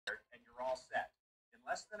we're all set. In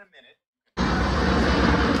less than a minute.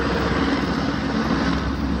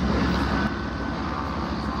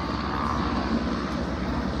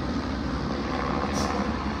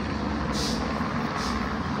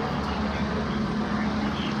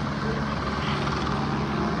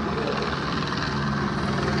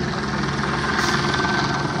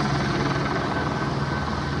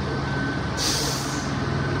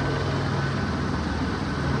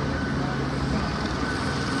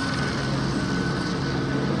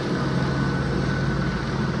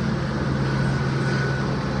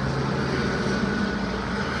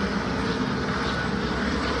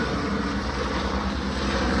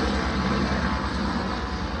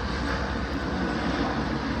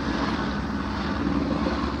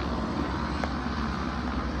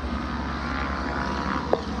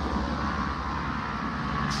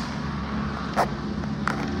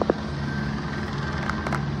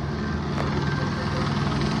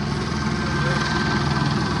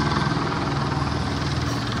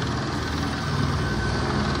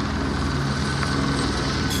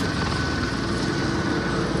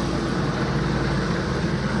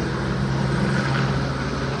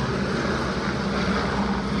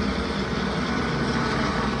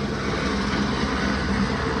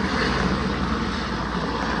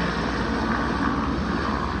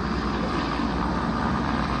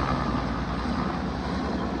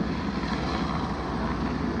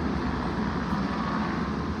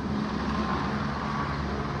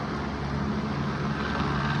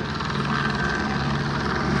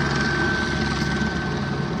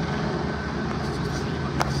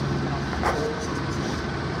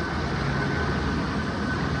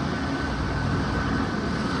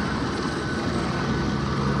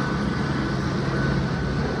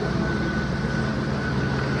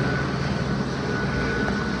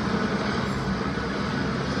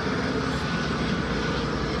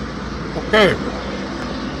 Okay.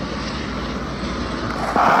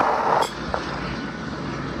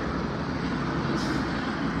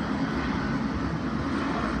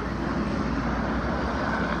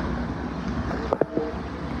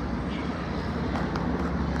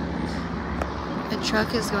 A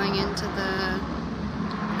truck is going into the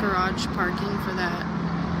garage parking for that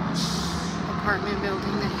apartment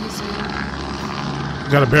building that he's in.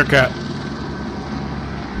 Got a Bearcat.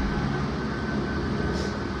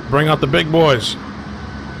 Bring out the big boys.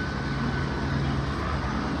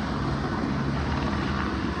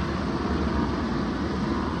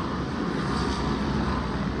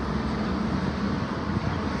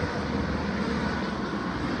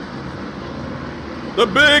 The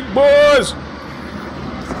big boys.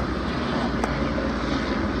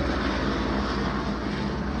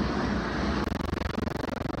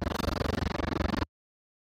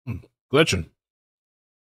 Glitching.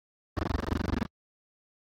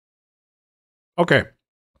 Okay.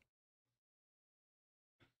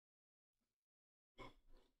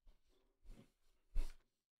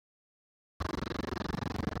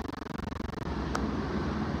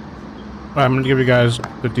 I'm going to give you guys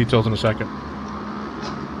the details in a second.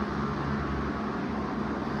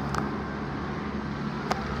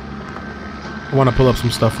 I want to pull up some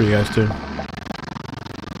stuff for you guys too.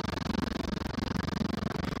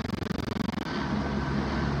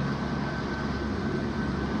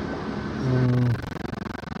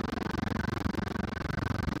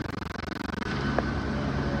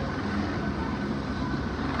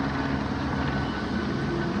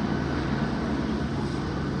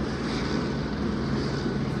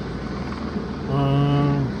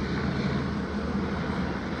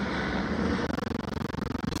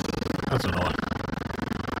 That's annoying.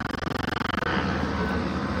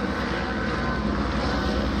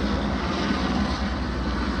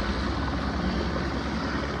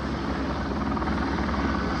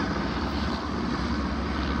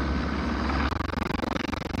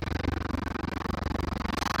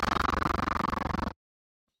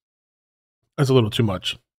 That's a little too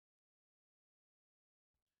much.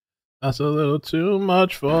 That's a little too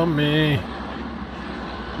much for me.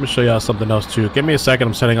 Let me show y'all something else too. Give me a second.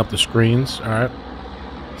 I'm setting up the screens. All right.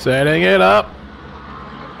 Setting it up.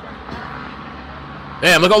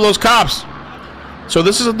 Damn, look at all those cops. So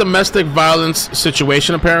this is a domestic violence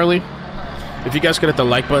situation, apparently. If you guys could hit the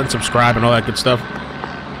like button, subscribe, and all that good stuff.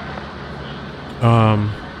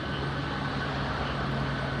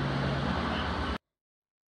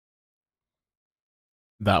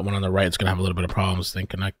 That one on the right is going to have a little bit of problems staying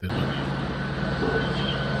connected.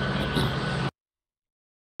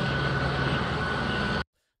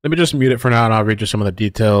 Let me just mute it for now, and I'll read you some of the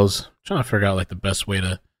details. I'm trying to figure out like the best way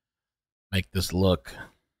to make this look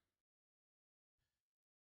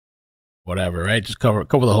whatever, right? Just cover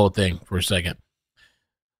the whole thing for a second.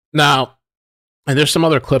 Now, and there's some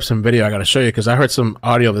other clips and video I got to show you because I heard some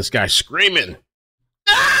audio of this guy screaming.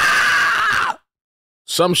 Ah!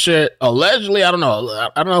 Some shit, allegedly, I don't know.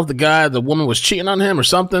 I don't know if the woman was cheating on him or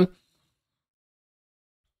something.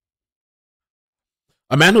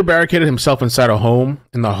 A man who barricaded himself inside a home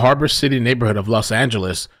in the Harbor City neighborhood of Los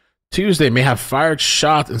Angeles Tuesday may have fired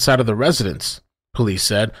shots inside of the residence, police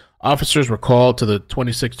said. Officers were called to the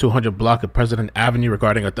 26200 block of President Avenue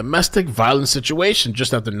regarding a domestic violence situation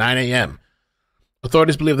just after 9 a.m.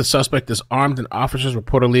 Authorities believe the suspect is armed, and officers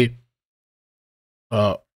reported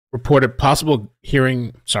possibly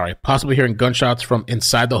hearing gunshots from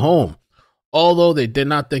inside the home, although they did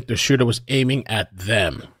not think the shooter was aiming at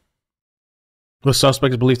them. The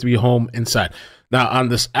suspect is believed to be home inside. Now, on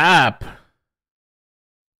this app,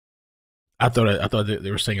 I thought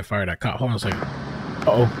they were saying it fired at cop. Hold on a second.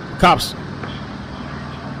 Uh-oh, cops!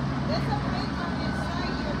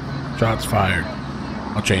 Shots fired.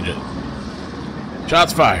 I'll change it.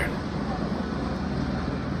 Shots fired.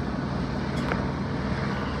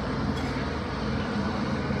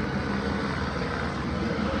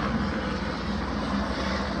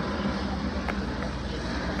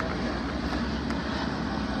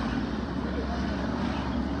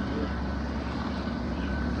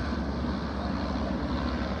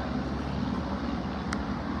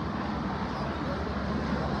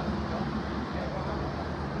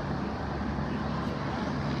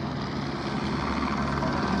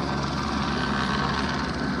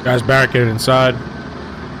 Guys barricaded inside.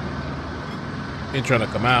 Ain't trying to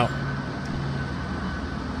come out.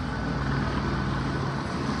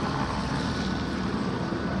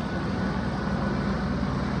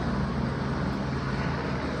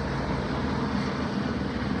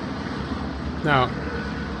 Now,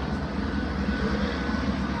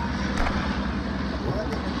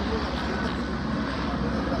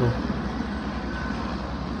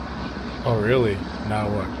 oh really? Now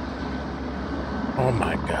what? Oh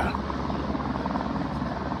my God.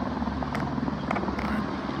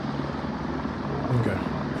 Okay.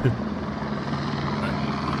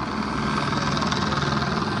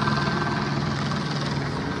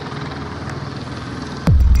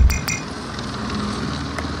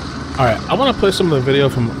 All right, I want to play some of the video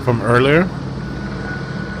from earlier.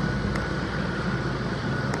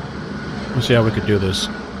 Let's see how we could do this.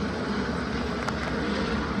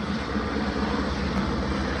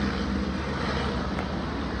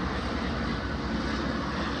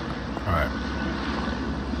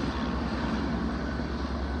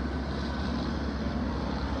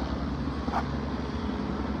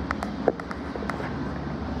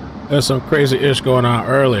 There's some crazy ish going on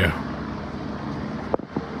earlier.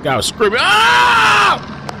 Guy was screaming, ah!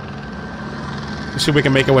 Let's see if we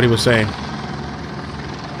can make it what he was saying.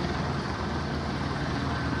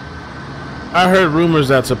 I heard rumors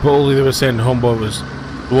that supposedly they were saying the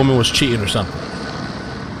woman was cheating or something.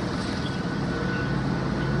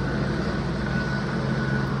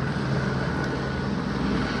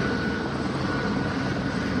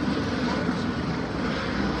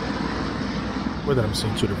 That I'm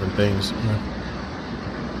seeing two different things.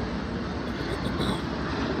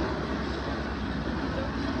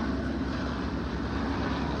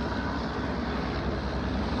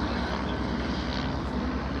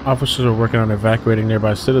 Officers are working on evacuating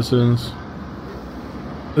nearby citizens.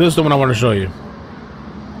 This is the one I want to show you.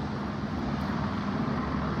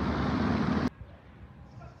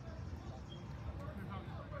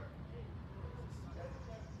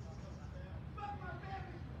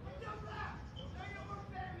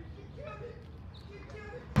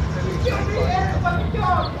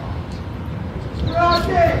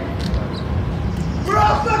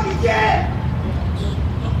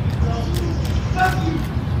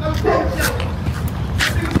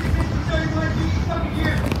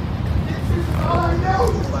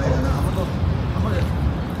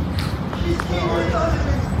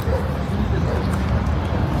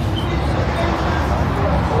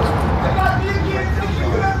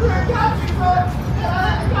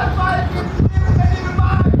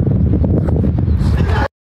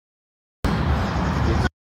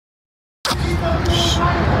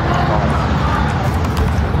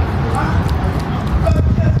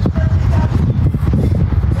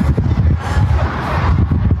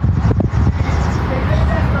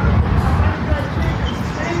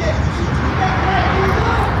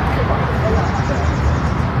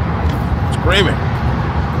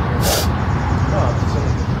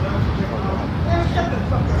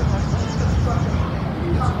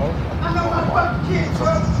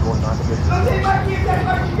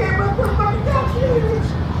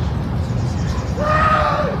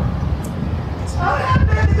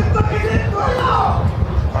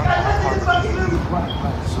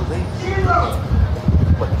 Right. So they.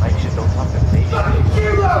 What, the night shift don't talk to the day shift?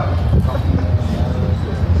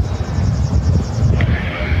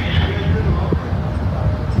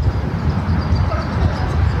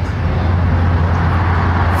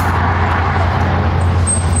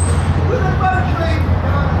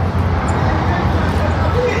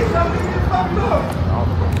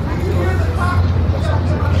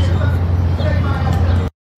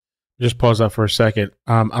 Just pause that for a second.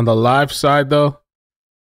 On the live side, though,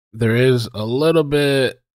 there is a little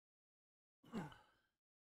bit. I'm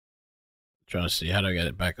trying to see how do I get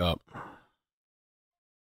it back up.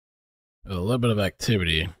 There's a little bit of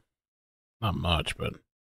activity, not much, but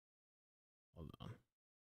hold on.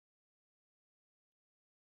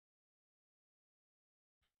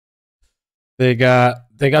 They got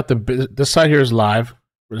this side here is live.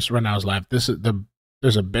 This right now is live. This is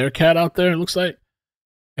there's a Bearcat out there. It looks like.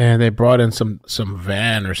 And they brought in some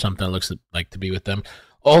van or something that looks like to be with them.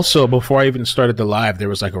 Also, before I even started the live, there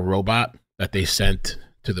was like a robot that they sent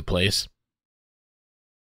to the place.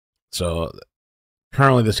 So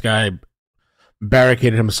currently this guy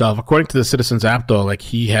barricaded himself. According to the Citizens app, though, like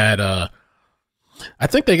he had I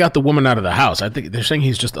think they got the woman out of the house. I think they're saying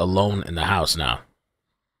he's just alone in the house now.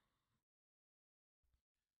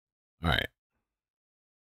 All right.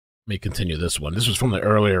 Let me continue this one. This was from the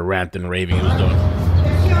earlier rant and raving he was doing.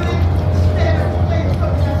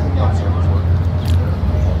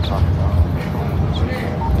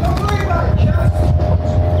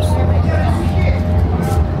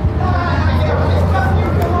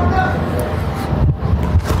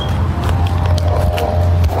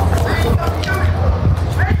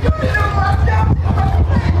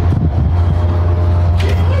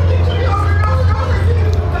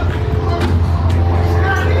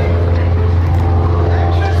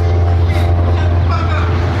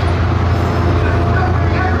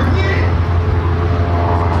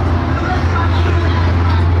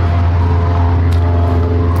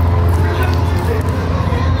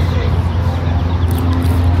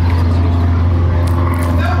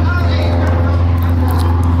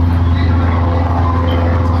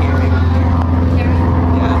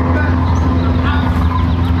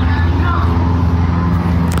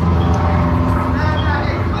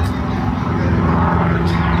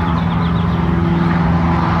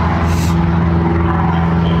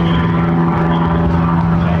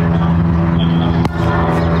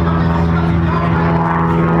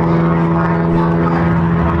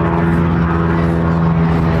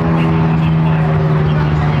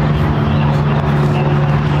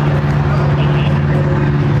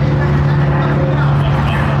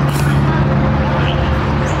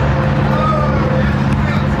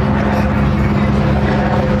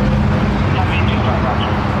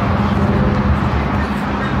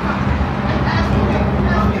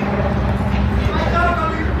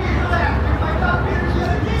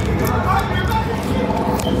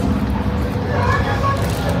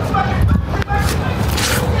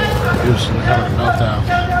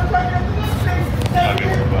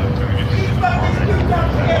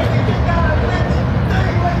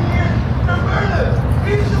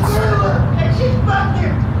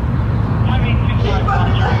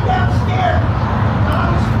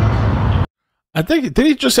 I think, did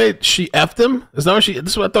he just say she effed him? Is that what this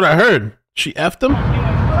is what I thought I heard. She effed him?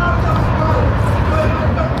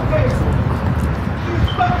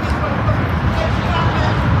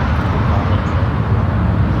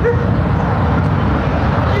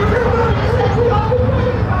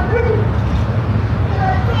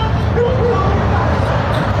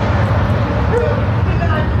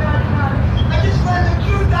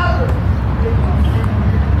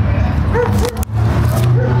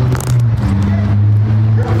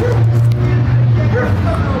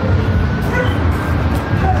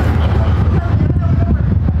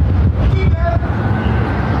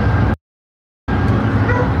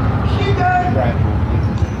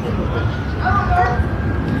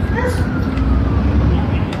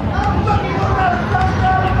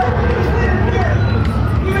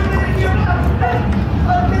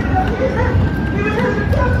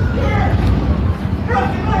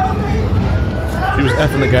 She was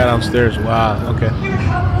effing the guy downstairs. Wow. Okay.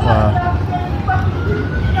 Wow.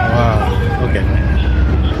 Wow. Okay.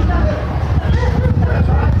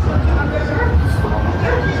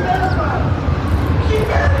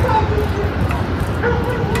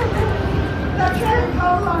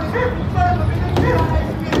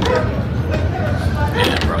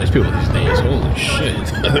 Yeah, bro. These people these days, holy shit.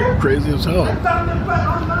 They're crazy as hell.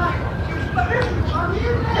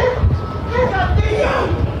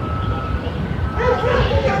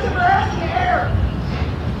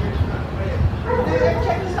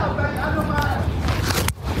 Check this out, buddy. I know my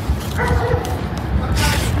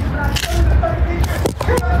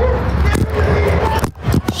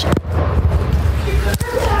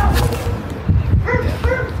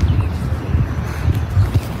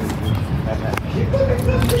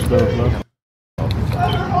Go.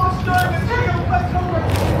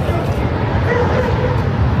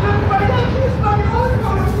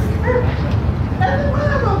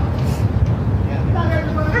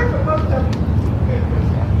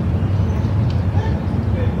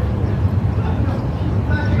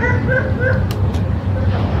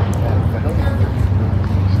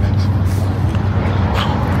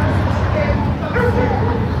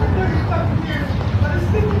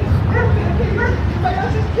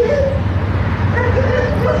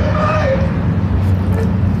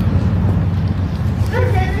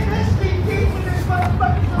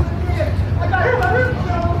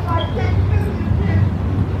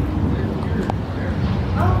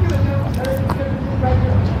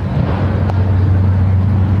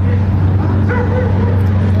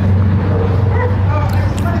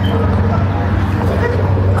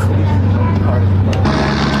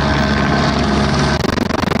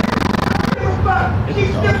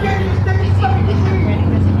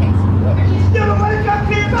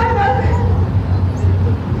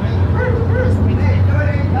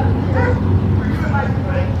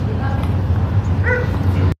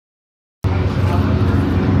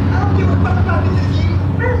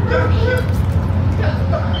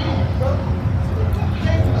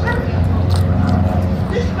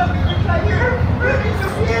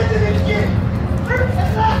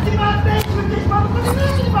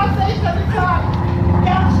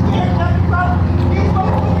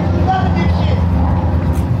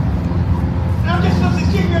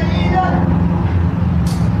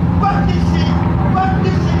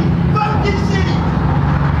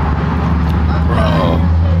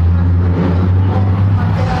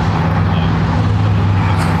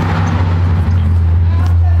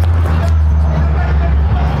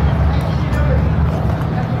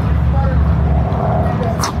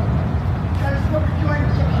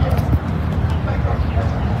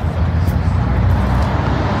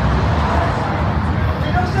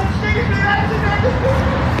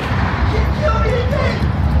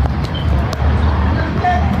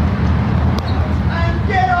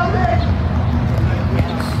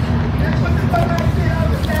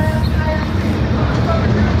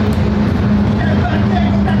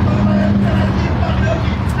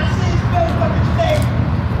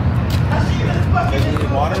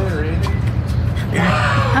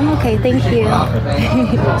 I'm okay, thank you.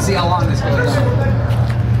 See how long this goes.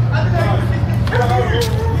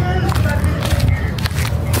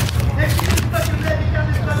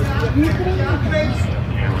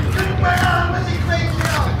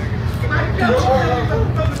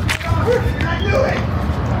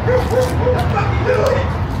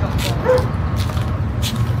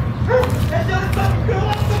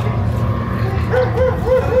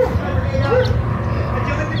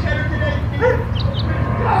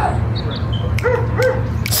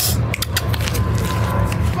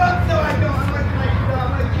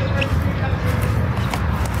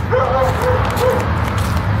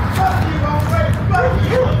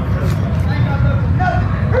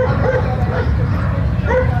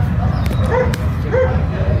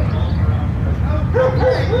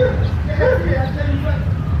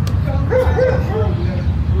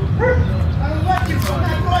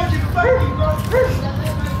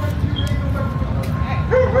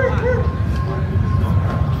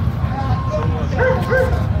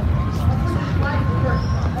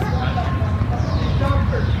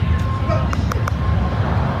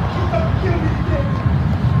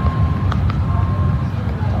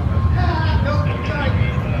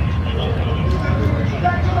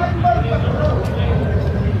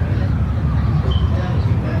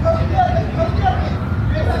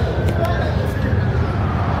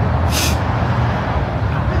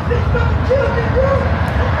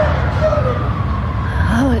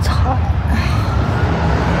 Oh, it's hot.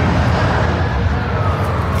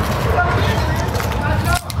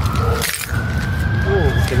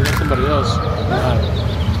 Oh, okay, we got somebody else.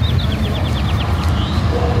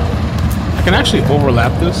 I can actually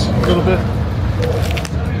overlap this a little bit.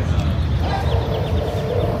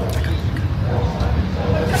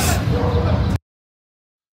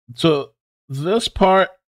 So this part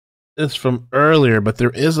is from earlier, but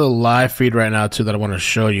there is a live feed right now too that I want to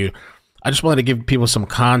show you. I just wanted to give people some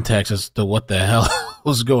context as to what the hell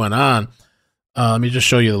was going on. Let me just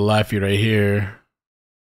show you the live feed right here.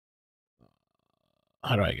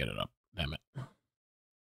 How do I get it up? Damn it.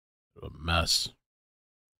 A mess.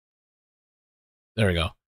 There we go.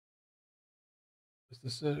 Is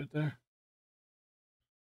this it right there?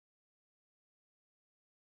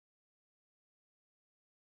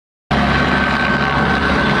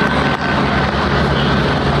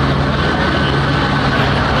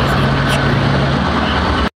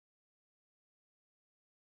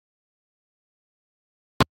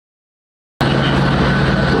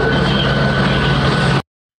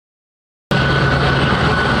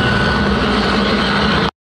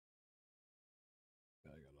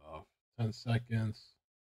 10 seconds.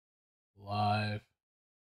 Live.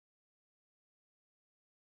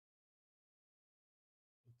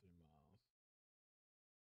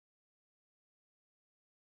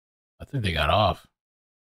 I think they got off.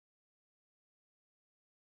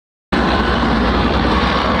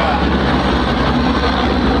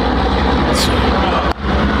 Let's see.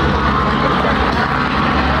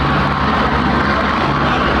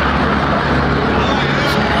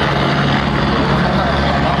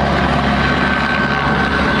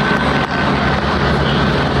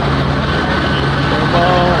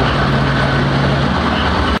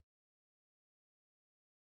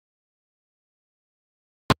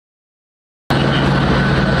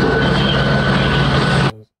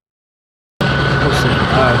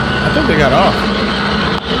 I think they got off.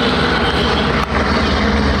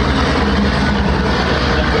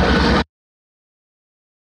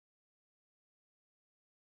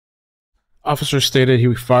 Officer stated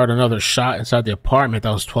he fired another shot inside the apartment.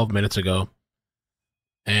 That was 12 minutes ago.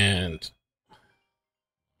 And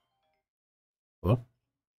hello?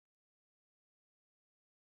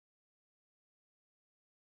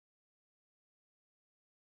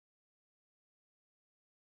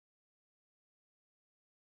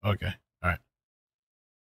 Okay. All right.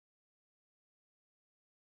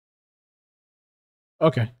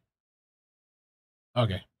 Okay.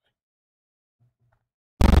 Okay.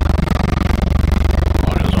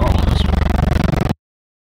 Audios are on this one.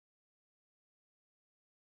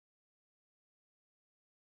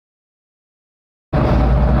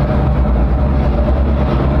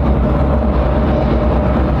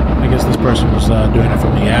 I guess this person was doing it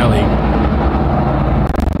from the alley.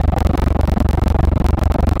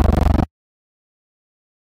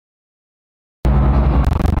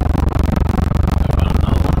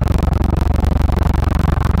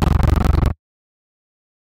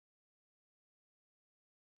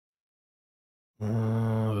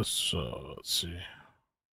 Let's see.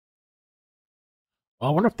 Well,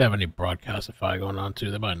 I wonder if they have any broadcastify going on too.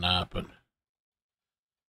 They might not, but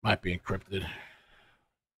might be encrypted.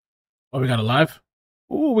 Oh, we got a live?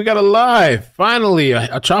 Ooh, we got a live. Finally,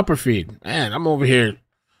 a chopper feed. Man, I'm over here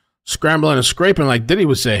scrambling and scraping like Diddy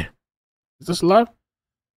would say. Is this live?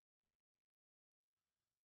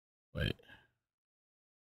 Wait.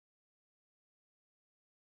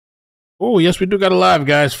 Oh, yes, we do got a live,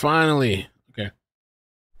 guys. Finally. Okay.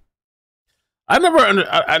 I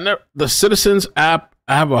never, the Citizens app,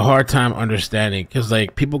 I have a hard time understanding because,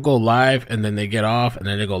 like, people go live and then they get off and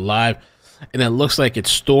then they go live. And it looks like it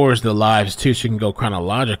stores the lives too, so you can go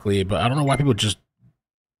chronologically. But I don't know why people just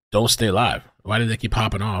don't stay live. Why do they keep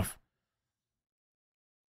hopping off?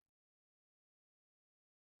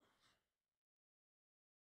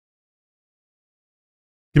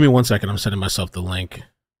 Give me 1 second. I'm sending myself the link.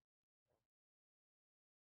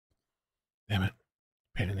 Damn it.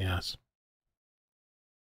 Pain in the ass.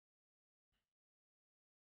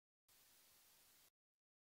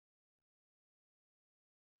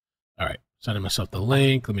 All right. Sending myself the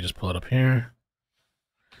link. Let me just pull it up here.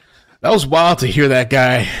 That was wild to hear that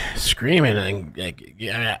guy screaming. And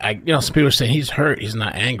yeah, some people are saying he's hurt. He's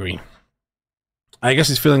not angry. I guess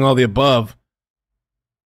he's feeling all the above.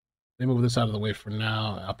 Let me move this out of the way for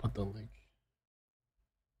now. I'll put the link.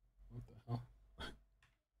 What the hell?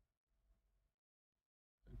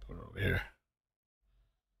 Put it over here.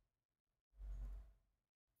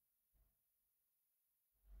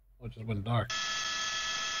 Oh, it just went dark.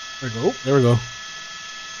 There we go. There we go.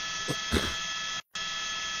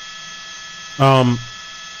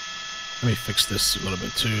 Let me fix this a little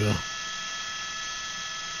bit too.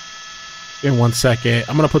 In 1 second.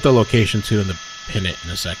 I'm gonna put the location too and pin it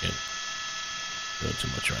in a second. Doing too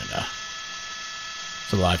much right now.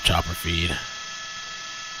 It's a live chopper feed.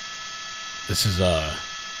 This is so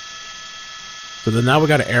then now we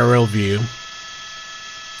got an aerial view.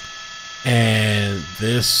 And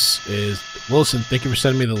this is Wilson. Thank you for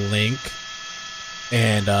sending me the link.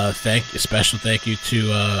 And special thank you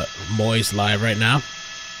to Moy's live right now.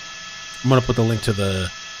 I'm gonna put the link to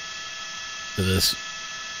this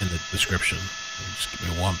in the description. Just give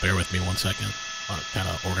me one. Bear with me 1 second. I'll kind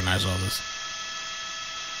of organize all this.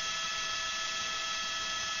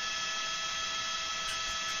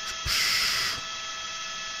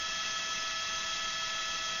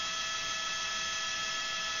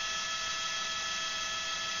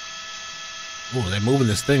 Oh, they're moving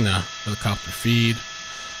this thing now. Helicopter feed.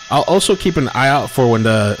 I'll also keep an eye out for when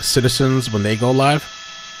the Citizens, when they go live.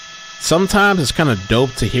 Sometimes it's kind of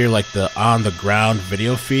dope to hear like the on the ground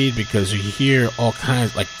video feed because you hear all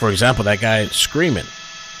kinds, like for example, that guy screaming.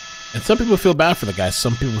 And some people feel bad for the guy.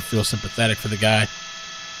 Some people feel sympathetic for the guy.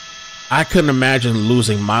 I couldn't imagine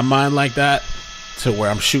losing my mind like that to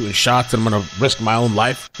where I'm shooting shots and I'm gonna risk my own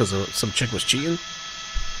life because some chick was cheating.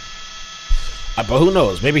 But who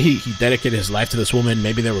knows? Maybe he dedicated his life to this woman.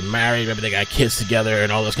 Maybe they were married. Maybe they got kids together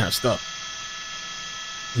and all this kind of stuff.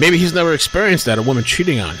 Maybe he's never experienced that, a woman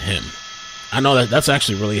cheating on him. I know that's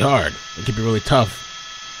actually really hard. It can be really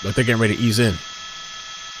tough. But they're getting ready to ease in.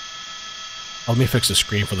 Let me fix the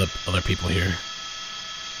screen for the other people here.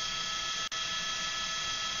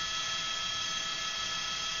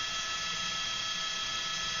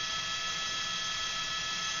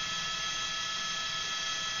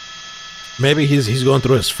 Maybe he's going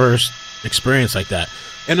through his first experience like that.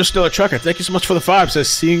 Interstellar Trucker, thank you so much for the 5. Says,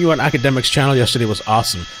 seeing you on Academics channel yesterday was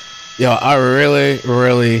awesome. Yo, I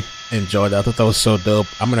really enjoyed that. I thought that was so dope.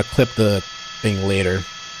 I'm going to clip the thing later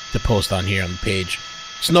to post on here on the page.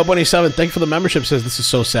 Snowbunny7, thank you for the membership. Says, this is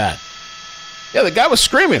so sad. Yeah, the guy was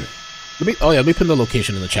screaming. Let me pin the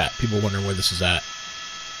location in the chat. People wondering where this is at.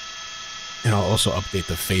 And I'll also update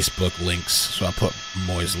the Facebook links. So I'll put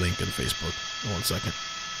Moy's link in Facebook. 1 second.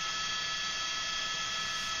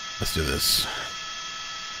 Let's do this.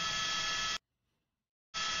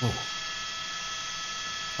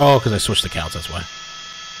 Oh, because I switched accounts, that's why.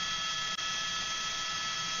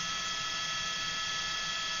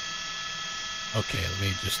 Okay, let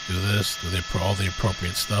me just do this. Do all the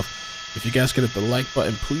appropriate stuff. If you guys could hit the like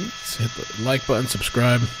button, please hit the like button,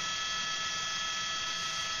 subscribe.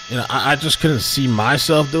 You know, I just couldn't see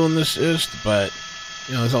myself doing this, but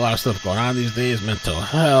you know, there's a lot of stuff going on these days, mental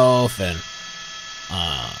health and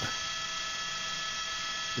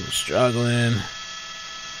struggling.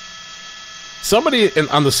 Somebody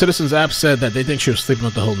on the Citizens app said that they think she was sleeping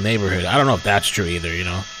with the whole neighborhood. I don't know if that's true either, you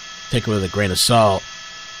know. Take it with a grain of salt.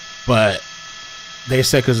 But they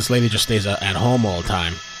said because this lady just stays at home all the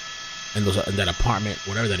time in that apartment,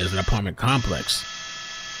 whatever that is, an apartment complex.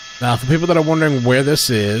 Now, for people that are wondering where this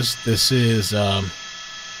is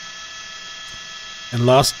in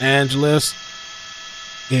Los Angeles,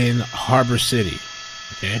 in Harbor City.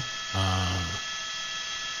 Okay.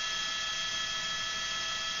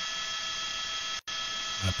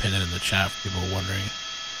 I'll pin it in the chat for people wondering.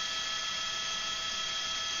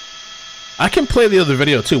 I can play the other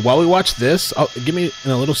video too. While we watch this, give me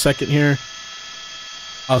in a little second here.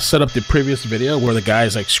 I'll set up the previous video where the guy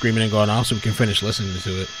is like screaming and going off so we can finish listening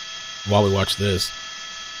to it while we watch this.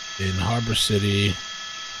 In Harbor City.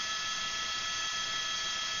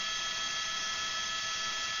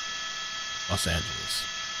 Los Angeles.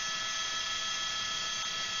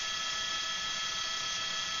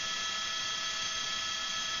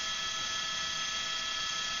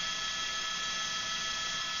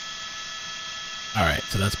 Alright,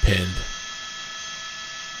 so that's pinned.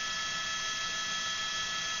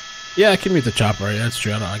 Yeah, I can mute the chopper. Yeah, that's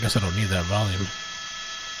true. I guess I don't need that volume.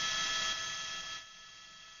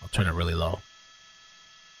 I'll turn it really low.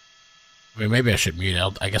 I mean, maybe I should mute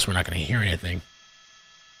it. I guess we're not going to hear anything.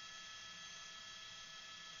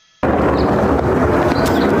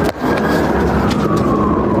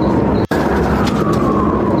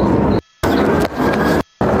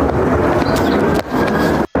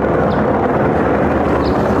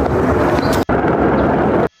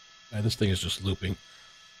 This thing is just looping.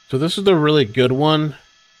 So this is the really good one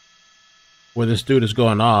where this dude is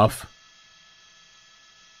going off.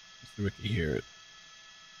 Let's see if we can hear it.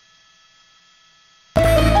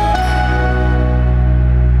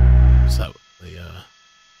 Is that the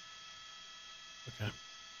okay.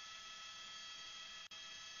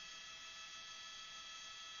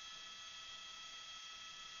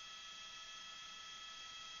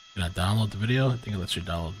 Can I download the video? I think it lets you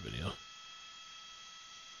download the video.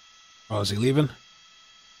 Oh, is he leaving?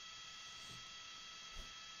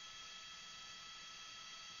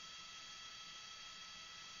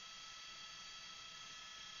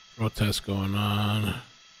 Protest going on.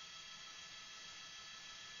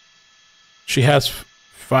 She has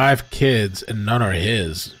 5 kids and none are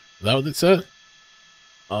his. Is that what it said?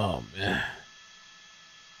 Oh, man.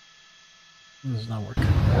 This is not working.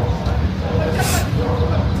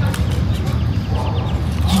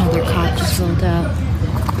 Another cop just rolled out.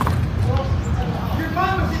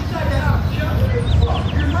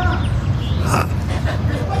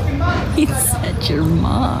 He said your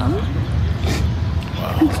mom.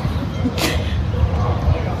 Wow.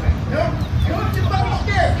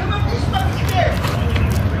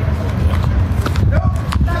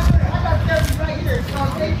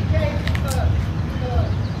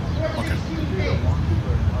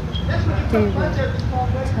 David,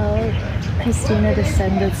 tell Christina to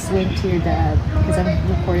send this link to your dad because I'm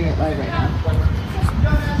recording it live right now.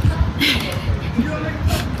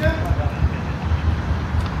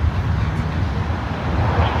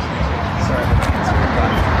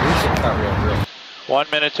 1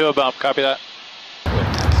 minute to a bump, copy that.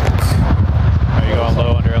 Are you going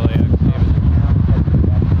low under LAX?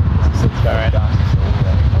 Alright.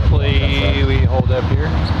 Hopefully we hold up here.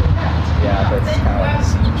 Yeah, but it's kind of like a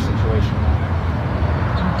siege situation.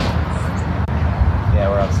 Yeah,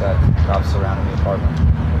 we're outside. Cops surrounding the apartment.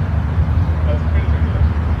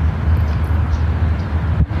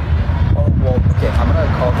 Oh, well, okay, I'm gonna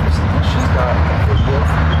call Christina. She's got a video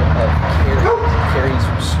of Carrie's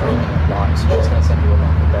restraining lock, so she's gonna send you a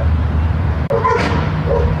link, okay?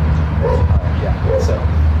 Yeah, so,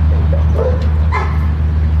 there you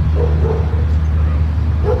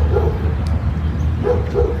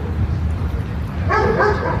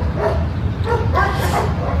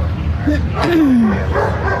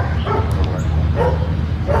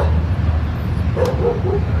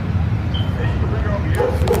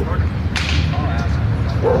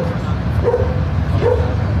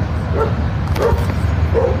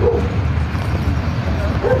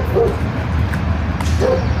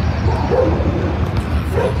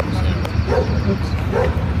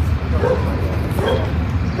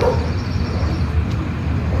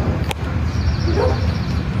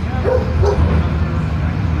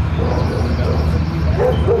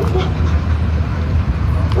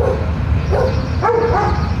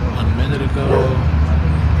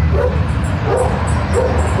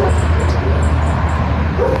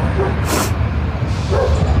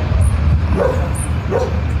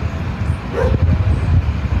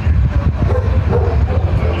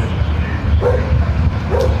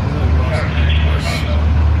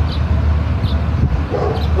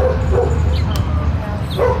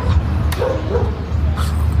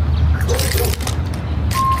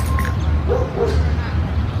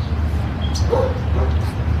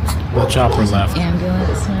The chopper left.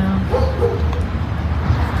 Ambulance now.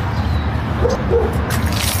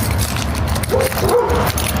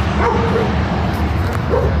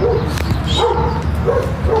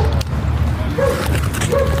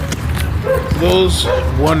 Those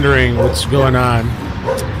wondering what's going on,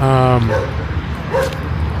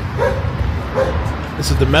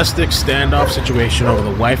 it's a domestic standoff situation over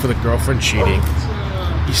the wife of the girlfriend cheating.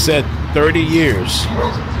 He said 30 years.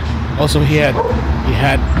 Also,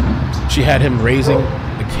 she had him raising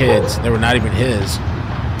the kids. They were not even his.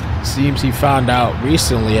 Seems he found out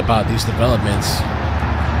recently about these developments.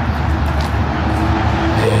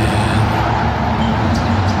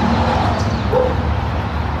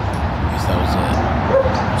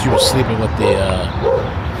 She was sleeping with the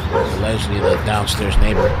allegedly the downstairs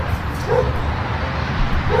neighbor.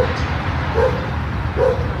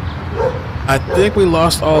 I think we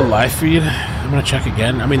lost all live feed. I'm gonna check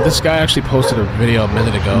again. I mean, this guy actually posted a video a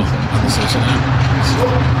minute ago on the Citizen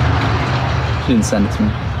app. She didn't send it to me.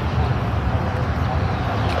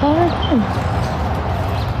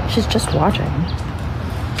 Oh, she's just watching.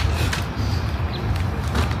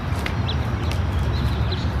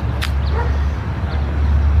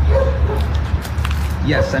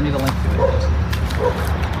 Yeah, send me the link to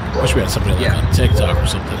it. Wish we had somebody like on TikTok or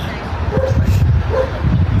something.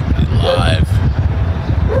 Live.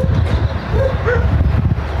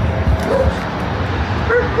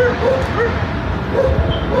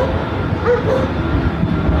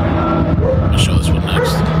 I'll show this one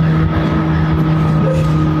next.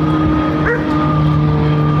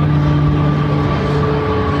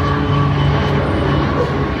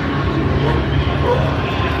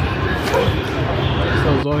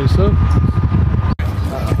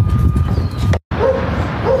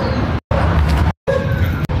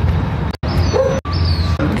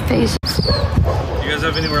 Face. You guys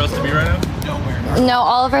have anywhere else to be right now? No,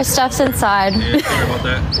 all of our stuff's inside. Yeah, sorry about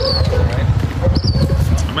that.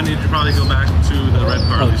 I'm gonna need you to probably go back to the red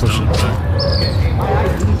car. Push it back.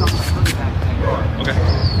 Okay.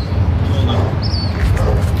 Hold on.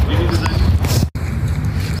 You need to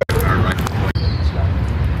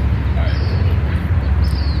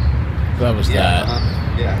That was that.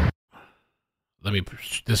 Yeah. Let me.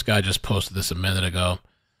 This guy just posted this a minute ago.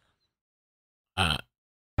 I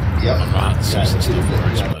don't know how the system stuff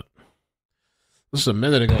works, but this is a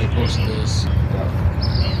minute ago he posted this.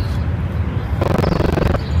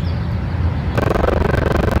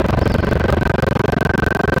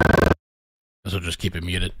 So just keep it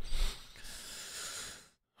muted.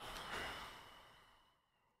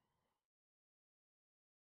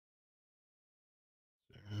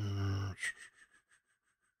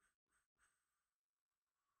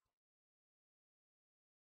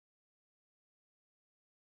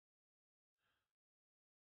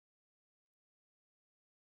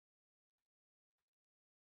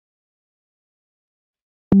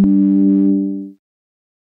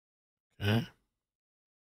 Okay.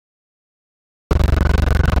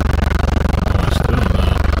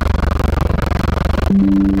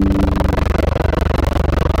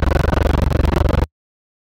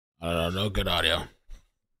 good audio.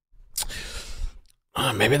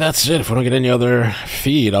 Maybe that's it. If we don't get any other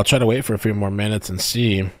feed, I'll try to wait for a few more minutes and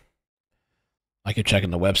see. I keep checking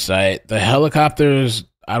the website. The helicopters,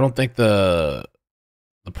 I don't think the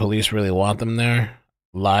police really want them there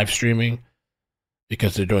live streaming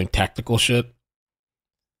because they're doing tactical shit.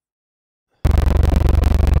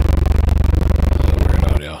 Weird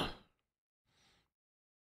audio.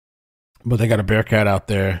 But they got a Bearcat out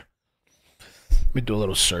there. Let me do a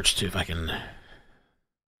little search too if I can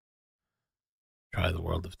try the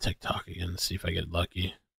world of TikTok again and see if I get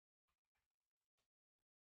lucky.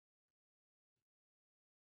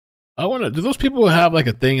 I wonder, do those people have like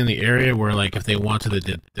a thing in the area where like if they want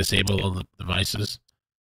to disable all the devices?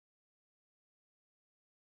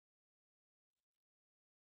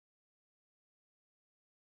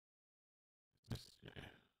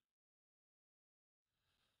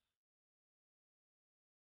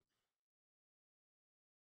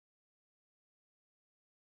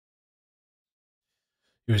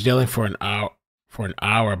 He was yelling for an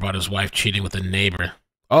hour about his wife cheating with a neighbor.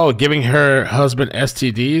 Oh, giving her husband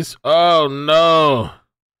STDs? Oh no.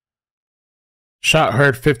 Shot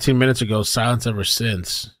heard 15 minutes ago, silence ever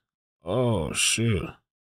since. Oh shoot.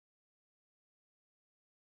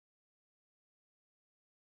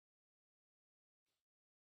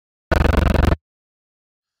 Let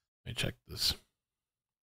me check this.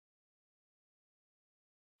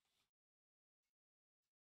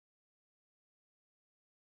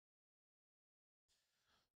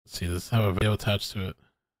 Let's see, does this have a video attached to it?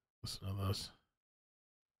 Listen to this.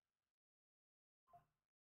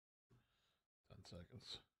 10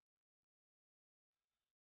 seconds.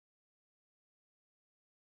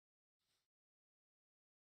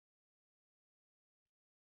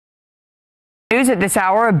 News at this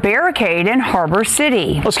hour, a barricade in Harbor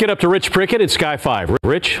City. Let's get up to Rich Prickett at Sky 5.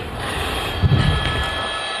 Rich?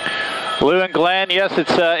 Lou and Glenn, yes,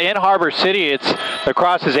 it's in Harbor City. It's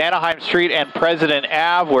across Anaheim Street and President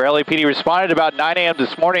Ave, where LAPD responded about 9 a.m.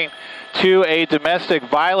 this morning to a domestic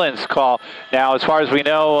violence call. Now, as far as we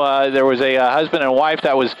know, there was a husband and wife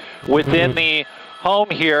that was within the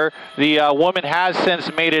home here. The woman has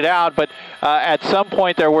since made it out, but at some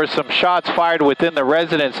point there were some shots fired within the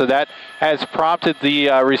residence, so that has prompted the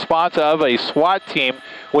response of a SWAT team,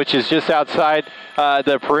 which is just outside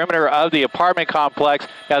the perimeter of the apartment complex.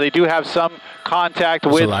 Now, they do have some contact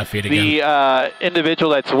with the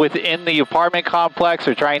individual that's within the apartment complex.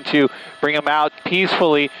 They're trying to bring him out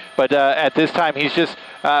peacefully, but at this time he's just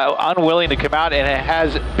unwilling to come out and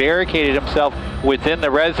has barricaded himself within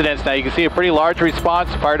the residence. Now you can see a pretty large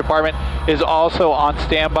response. The fire department is also on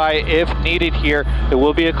standby if needed here. There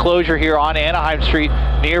will be a closure here on Anaheim Street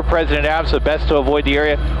near President Ave, so best to avoid the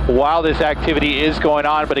area while this activity is going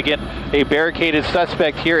on. But again, a barricaded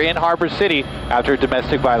suspect here in Harbor City after a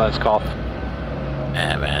domestic violence call.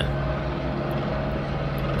 Yeah, man.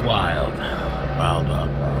 Wild. Wild dog.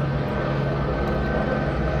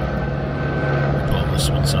 Well, this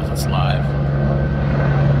one says it's live.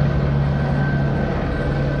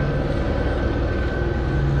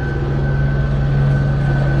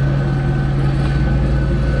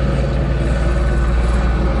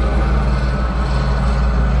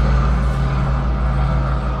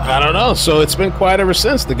 I don't know. So it's been quiet ever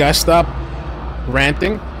since. The guy stopped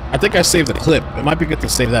ranting. I think I saved the clip. It might be good to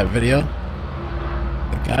save that video.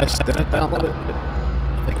 The guy, did I download it?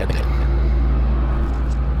 I think I did.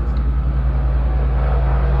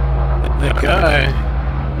 The guy.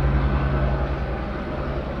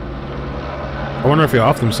 I wonder if he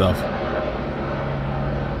offed himself.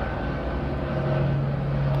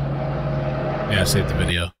 Yeah, I saved the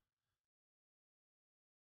video.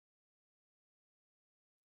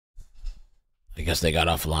 I guess they got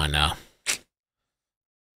offline now.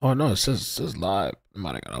 Oh no, it says live. It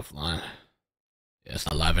might have got offline. Yeah, it's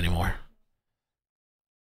not live anymore.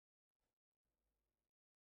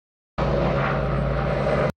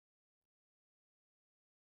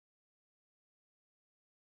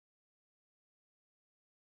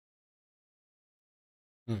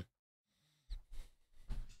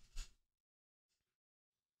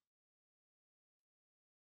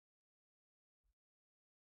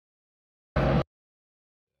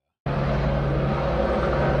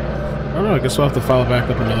 I don't know, I guess we'll have to follow back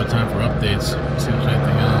up another time for updates. See if there's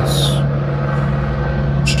anything else.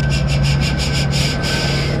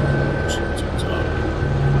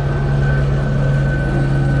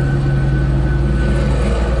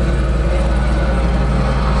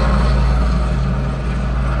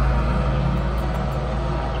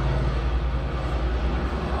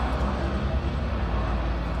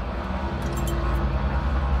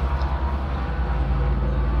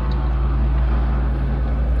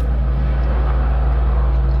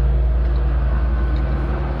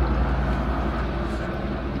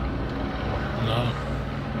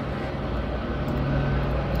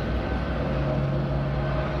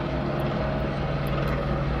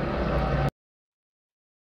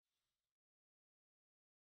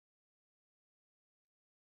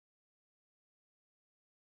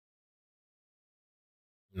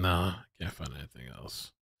 No, I can't find anything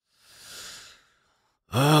else.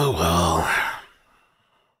 Oh, well.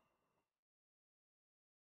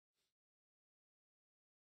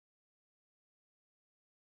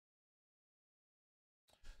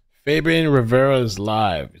 Fabian Rivera is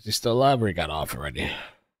live. Is he still live or he got off already?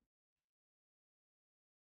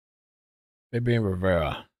 Fabian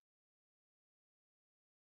Rivera.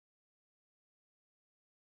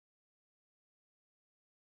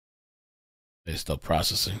 They're still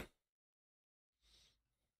processing.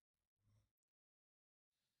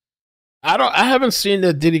 I haven't seen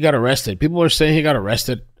that Diddy got arrested. People are saying he got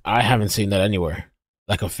arrested. I haven't seen that anywhere,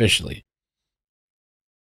 like officially.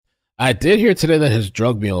 I did hear today that his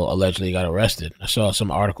drug mule allegedly got arrested. I saw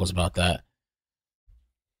some articles about that.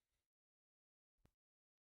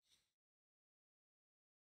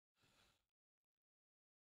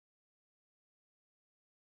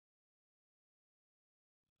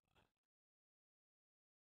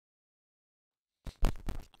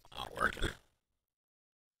 Not working.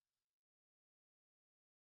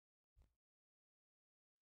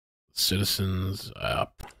 Citizens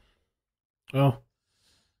app. Well,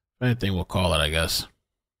 if anything, we'll call it, I guess.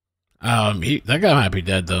 That guy might be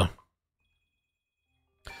dead though.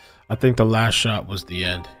 I think the last shot was the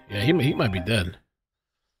end. Yeah, he might be dead.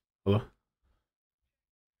 Hello?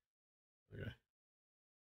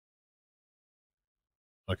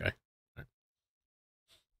 Okay.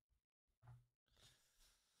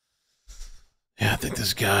 Yeah, I think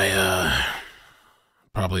this guy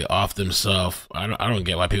probably offed himself. I don't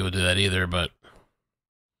get why people do that either, but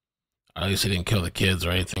at least he didn't kill the kids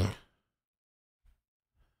or anything. Let's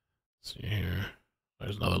see here.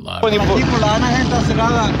 There's another live. This is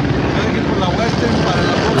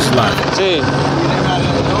live. Sí.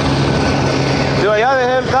 Yo allá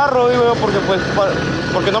dejé el carro, digo,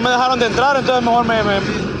 porque no me dejaron de entrar, entonces mejor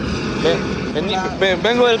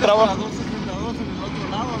vengo del trabajo.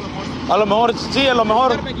 A lo mejor, sí, a lo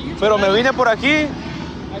mejor, pero me vine por aquí.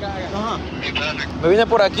 Me vine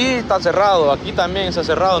por aquí, está cerrado, aquí también está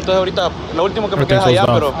cerrado, entonces ahorita lo último que me queda es allá,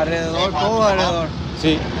 pero... Alrededor, todo alrededor.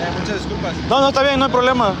 Sí. Muchas disculpas. No, está bien, no hay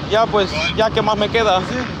problema, ya pues, ya que más me queda.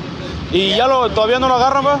 Sí. Y ya todavía no lo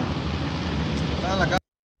agarran, ¿va? Está en la casa.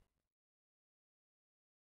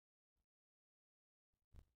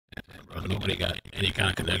 Nobody got any kind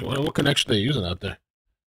of connection. What connection are they using out there?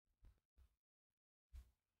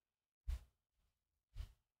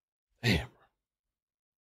 Damn.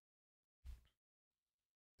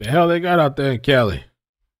 The hell they got out there in Cali? I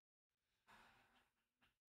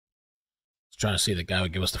was trying to see the guy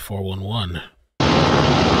would give us the 411.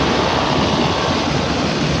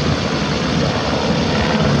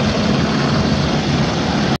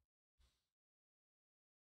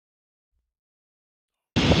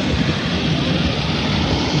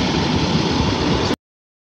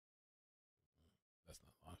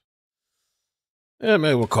 Yeah,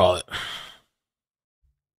 maybe we'll call it.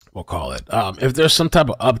 We'll call it. If there's some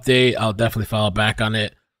type of update, I'll definitely follow back on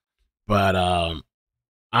it. But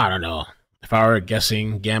I don't know. If I were a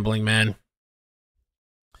guessing gambling man,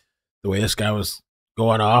 the way this guy was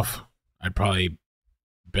going off, I'd probably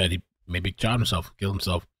bet he maybe shot himself, killed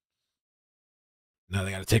himself. Now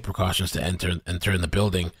they got to take precautions to enter in the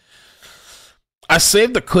building. I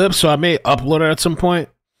saved the clip, so I may upload it at some point.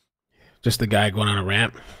 Just the guy going on a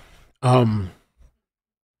rant.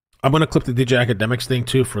 I'm going to clip the DJ Academics thing,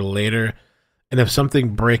 too, for later. And if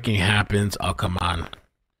something breaking happens, I'll come on.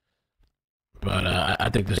 But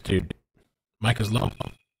I think this dude, Mike is low.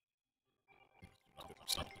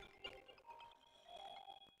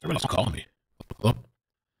 Everyone's calling me. Hello?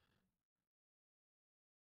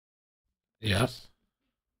 Yes?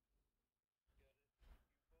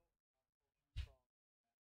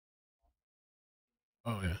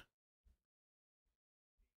 Oh, yeah.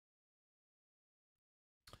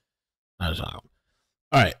 All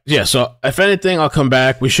right, yeah. So if anything, I'll come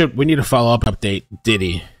back. We need a follow up update.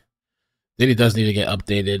 Diddy does need to get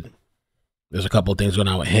updated. There's a couple of things going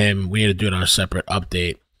on with him. We need to do it on a separate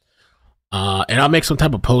update. And I'll make some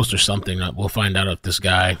type of post or something. We'll find out if this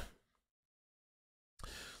guy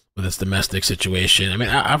with this domestic situation. I mean,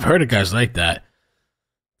 I've heard of guys like that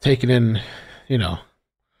taking in,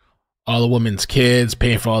 all the women's kids,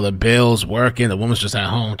 paying for all the bills, working. The woman's just at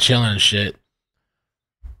home chilling and shit.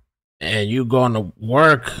 And you going to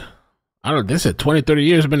work, I don't know, they said 20, 30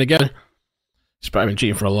 years been together. She's probably been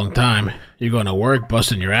cheating for a long time. You're going to work,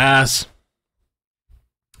 busting your ass.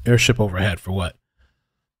 Airship overhead for what?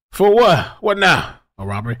 For what? What now? A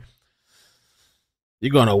robbery?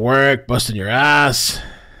 You're going to work, busting your ass.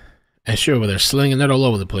 And she over there slinging it all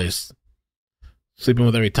over the place. Sleeping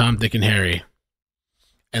with every Tom, Dick, and Harry.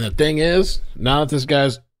 And the thing is, now that this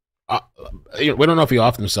guy's, we don't know if he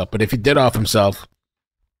offed himself, but if he did off himself,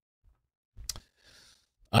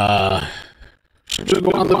 should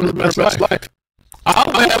go on living the best life.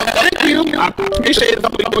 Thank you. I appreciate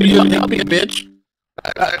it. You help me, bitch.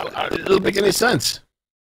 It doesn't make any sense.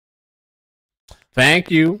 Thank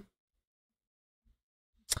you.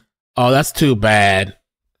 Oh, that's too bad.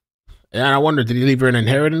 And I wonder, did he leave her an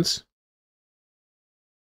inheritance?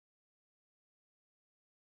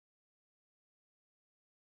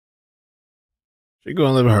 She's going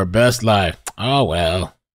to live her best life. Oh,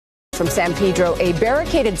 well. From San Pedro, a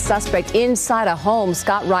barricaded suspect inside a home.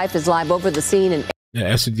 Scott Reif is live over the scene in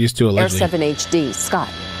SCD's too allegedly. Air 7 HD. Scott.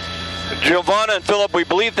 Giovanna and Philip, we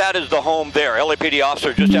believe that is the home there. LAPD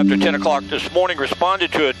officer just after 10 o'clock this morning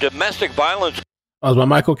responded to a domestic violence Oh, is my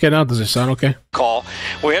mic okay now? Does it sound okay? Call.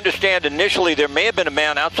 We understand initially there may have been a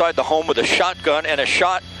man outside the home with a shotgun, and a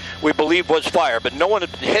shot we believe was fired, but no one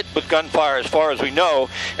had been hit with gunfire as far as we know,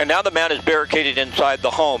 and now the man is barricaded inside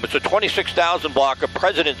the home. It's a 26,000 block of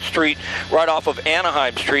President Street right off of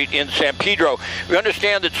Anaheim Street in San Pedro. We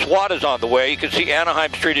understand that SWAT is on the way. You can see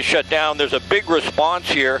Anaheim Street is shut down. There's a big response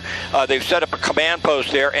here. They've set up a command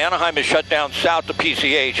post there. Anaheim is shut down south to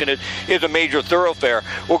PCH, and it is a major thoroughfare.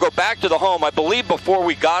 We'll go back to the home. I believe before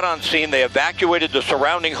we got on scene, they evacuated the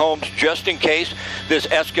surrounding homes just in case this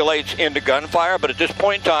escalates into gunfire, but at this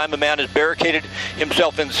point in time, the man has barricaded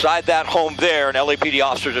himself inside that home there, and LAPD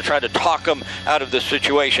officers are trying to talk him out of this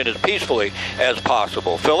situation as peacefully as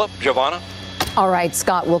possible. Philip, Giovanna? All right,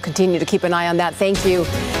 Scott, we'll continue to keep an eye on that. Thank you.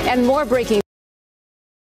 And more breaking.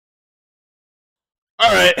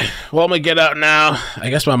 All right, well, I'm going to get out now. I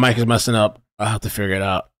guess my mic is messing up. I'll have to figure it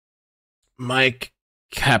out. Mike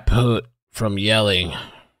kaput from yelling.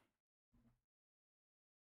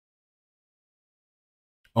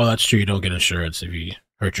 Oh, that's true. You don't get insurance if you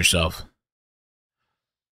hurt yourself.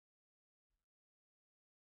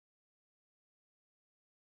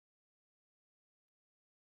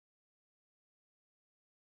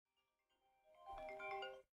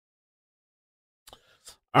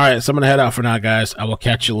 All right, so I'm going to head out for now, guys. I will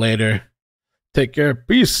catch you later. Take care.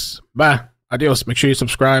 Peace. Bye. Adios. Make sure you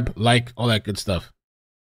subscribe, like, all that good stuff.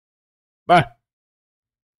 Bye.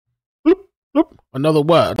 Bloop, bloop. Another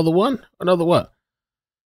what? Another one? Another what?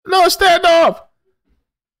 No, standoff!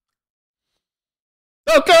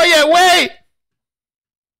 Don't go yet, wait!